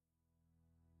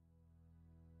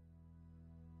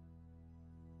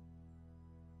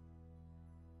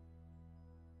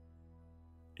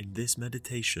In this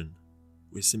meditation,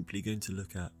 we're simply going to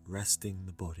look at resting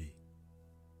the body,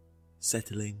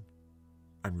 settling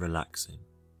and relaxing,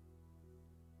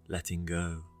 letting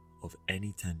go of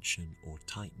any tension or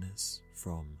tightness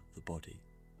from the body.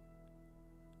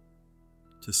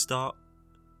 To start,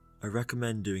 I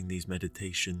recommend doing these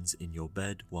meditations in your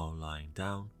bed while lying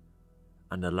down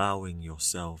and allowing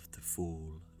yourself to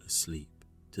fall asleep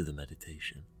to the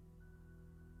meditation.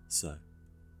 So,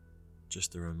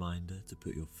 just a reminder to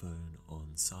put your phone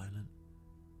on silent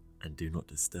and do not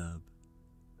disturb,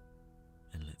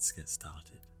 and let's get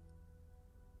started.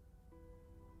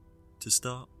 To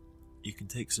start, you can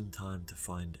take some time to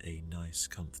find a nice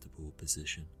comfortable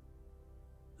position,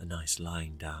 a nice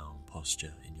lying down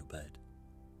posture in your bed.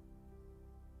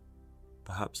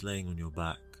 Perhaps laying on your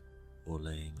back or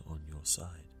laying on your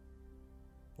side,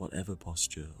 whatever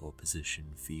posture or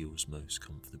position feels most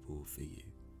comfortable for you.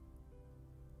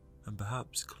 And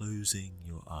perhaps closing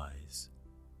your eyes.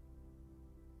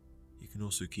 You can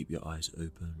also keep your eyes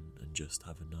open and just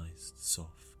have a nice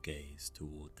soft gaze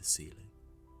toward the ceiling.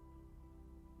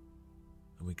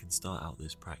 And we can start out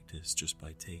this practice just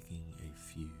by taking a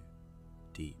few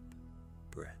deep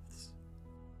breaths.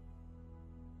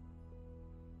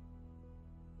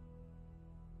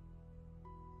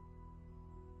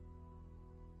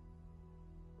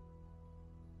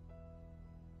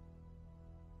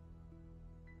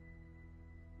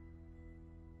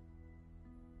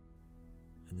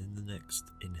 And in the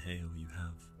next inhale you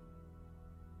have,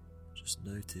 just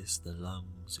notice the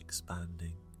lungs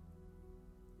expanding,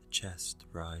 the chest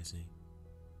rising,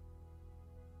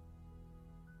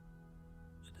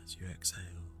 and as you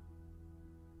exhale,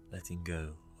 letting go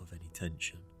of any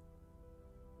tension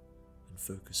and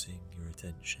focusing your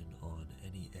attention on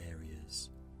any areas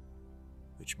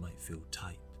which might feel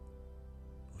tight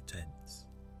or tense,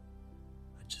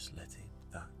 and just letting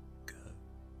that go.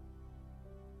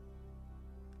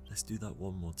 Let's do that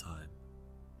one more time.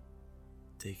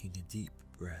 Taking a deep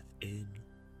breath in,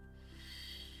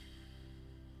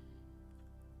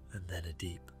 and then a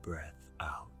deep breath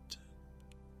out.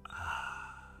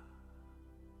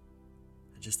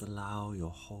 And just allow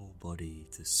your whole body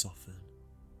to soften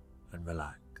and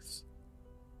relax,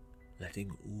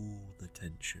 letting all the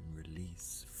tension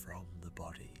release from the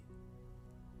body.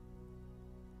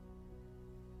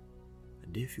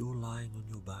 And if you're lying on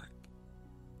your back,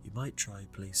 you might try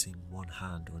placing one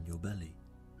hand on your belly,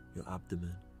 your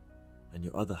abdomen, and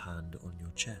your other hand on your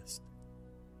chest,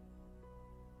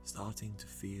 starting to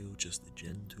feel just the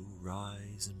gentle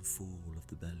rise and fall of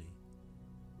the belly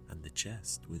and the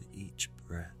chest with each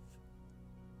breath.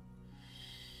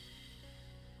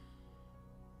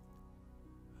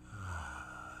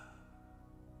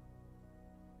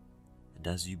 And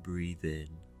as you breathe in,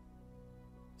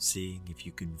 seeing if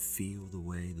you can feel the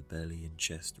way the belly and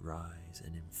chest rise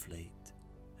and inflate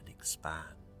and expand.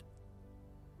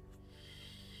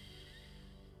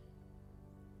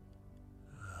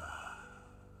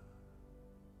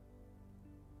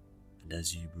 And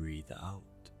as you breathe out,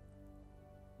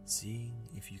 seeing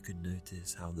if you can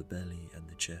notice how the belly and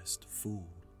the chest fall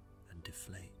and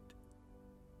deflate.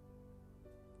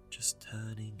 Just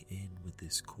turning in with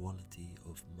this quality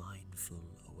of mindful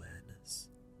awareness.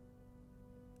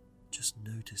 Just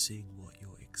noticing what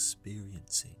you're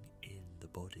experiencing in the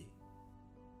body.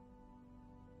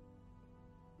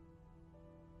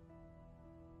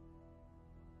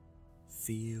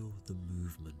 Feel the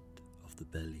movement of the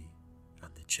belly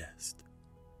and the chest.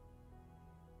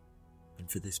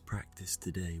 And for this practice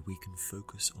today, we can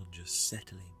focus on just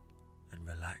settling and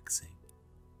relaxing,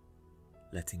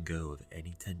 letting go of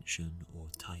any tension or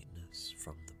tightness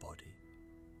from the body.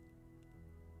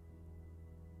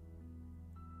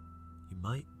 You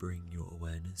might bring your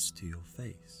awareness to your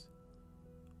face,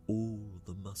 all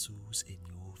the muscles in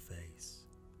your face,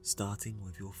 starting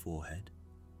with your forehead,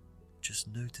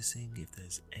 just noticing if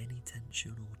there's any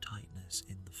tension or tightness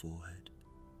in the forehead.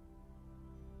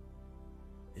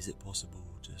 Is it possible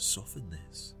to soften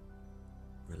this,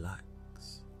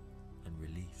 relax, and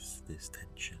release this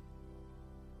tension?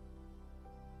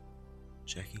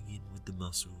 Checking in with the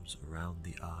muscles around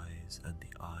the eyes and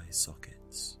the eye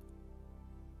sockets.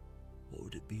 What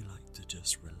would it be like to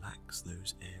just relax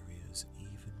those areas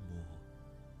even more?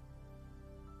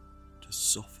 To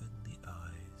soften the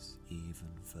eyes even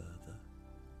further,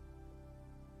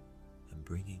 and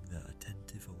bringing that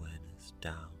attentive awareness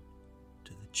down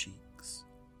to the cheeks,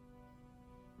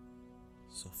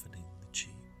 softening the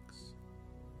cheeks,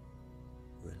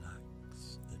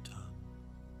 relax the tongue,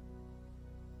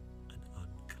 and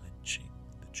unclenching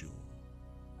the jaw.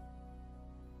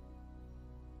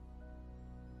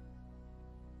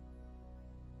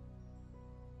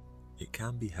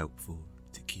 can be helpful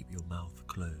to keep your mouth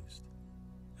closed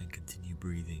and continue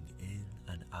breathing in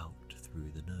and out through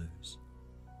the nose,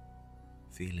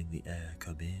 feeling the air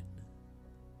come in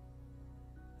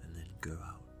and then go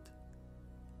out.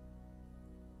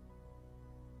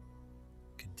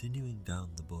 Continuing down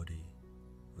the body,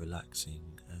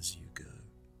 relaxing as you go,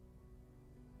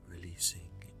 releasing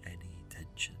any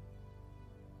tension.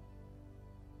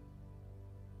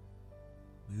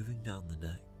 Moving down the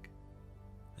neck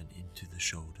and into the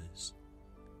shoulders,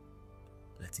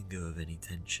 letting go of any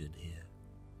tension here,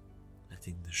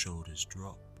 letting the shoulders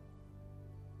drop,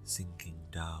 sinking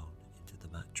down into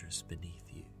the mattress beneath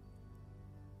you,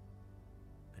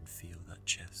 and feel that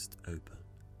chest open.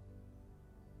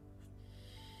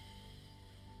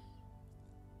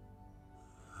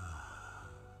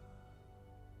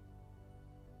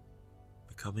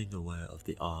 Becoming aware of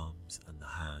the arms and the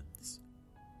hands,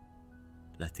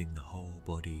 letting the whole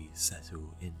body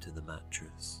settle into the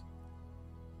mattress,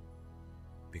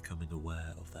 becoming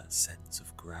aware of that sense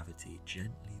of gravity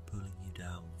gently pulling you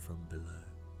down from below,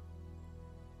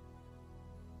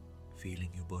 feeling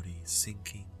your body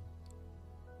sinking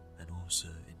and also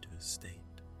into a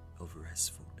state of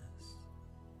restfulness.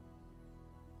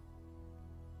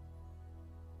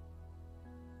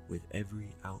 With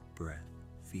every out-breath,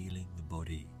 feeling the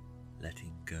body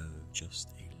letting go just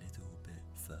a little bit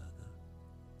further,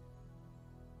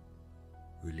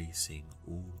 releasing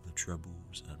all the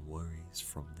troubles and worries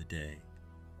from the day.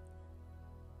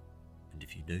 And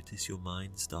if you notice your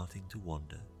mind starting to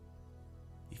wander,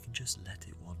 you can just let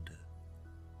it wander,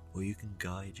 or you can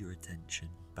guide your attention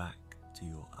back to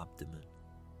your abdomen,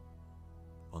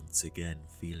 once again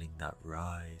feeling that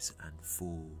rise and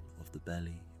fall of the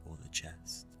belly or the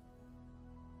chest.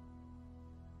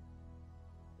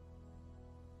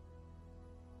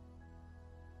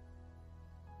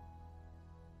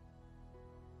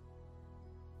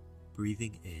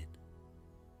 Breathing in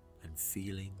and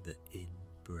feeling the in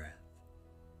breath,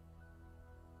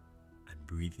 and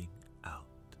breathing out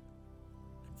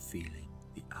and feeling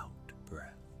the out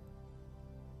breath.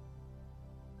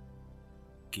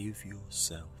 Give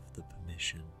yourself the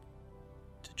permission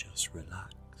to just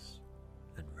relax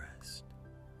and rest.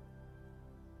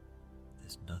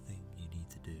 There's nothing you need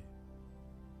to do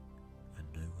and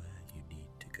nowhere you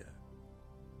need